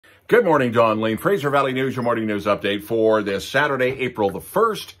Good morning, Don Lane. Fraser Valley News, your morning news update for this Saturday, April the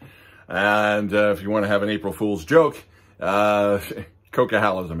 1st. And if you want to have an April Fool's joke,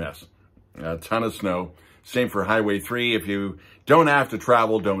 Coquihalla is a mess. A ton of snow. Same for Highway 3. If you don't have to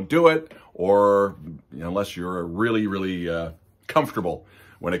travel, don't do it. Or unless you're really comfortable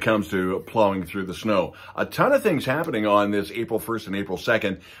when it comes to plowing through the snow. A ton of things happening on this April 1st and April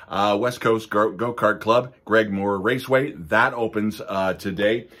 2nd. West Coast Go-Kart Club, Greg Moore Raceway, that opens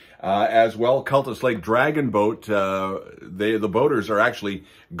today. As well, Cultus Lake Dragon Boat, the boaters are actually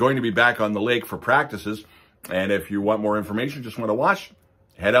going to be back on the lake for practices. And if you want more information, just want to watch,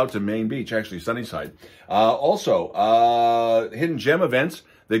 head out to Main Beach, actually Sunnyside. Also, Hidden Gem events.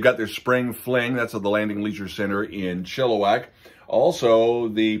 They've got their Spring Fling. That's at the Landing Leisure Center in Chilliwack. Also,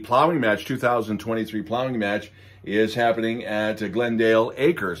 the plowing match, 2023 plowing match, is happening at Glendale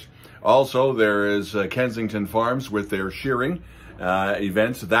Acres. Also, there is Kensington Farms with their shearing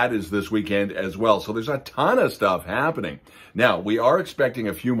events. That is this weekend as well. So there's a ton of stuff happening. Now, we are expecting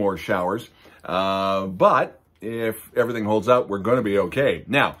a few more showers, but if everything holds out, we're going to be okay.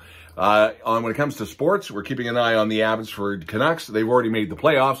 Now, when it comes to sports, we're keeping an eye on the Abbotsford Canucks. They've already made the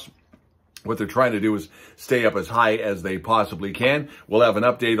playoffs. What they're trying to do is stay up as high as they possibly can. We'll have an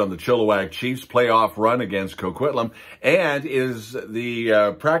update on the Chilliwack Chiefs playoff run against Coquihalla, and is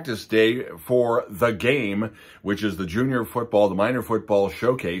the practice day for the game, which is the junior football, the minor football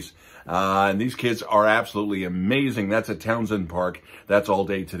showcase. And these kids are absolutely amazing. That's at Townsend Park. That's all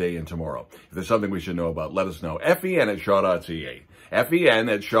day today and tomorrow. If there's something we should know about, let us know. FVN at shaw.ca.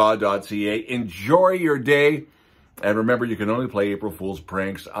 FVN at shaw.ca. Enjoy your day. And remember, you can only play April Fool's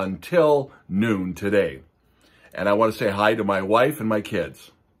pranks until noon today. And I want to say hi to my wife and my kids.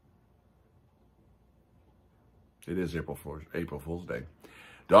 It is April Fool's Day.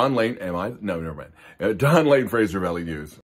 Don Lane, am I? No, never mind. Don Lane, Fraser Valley News.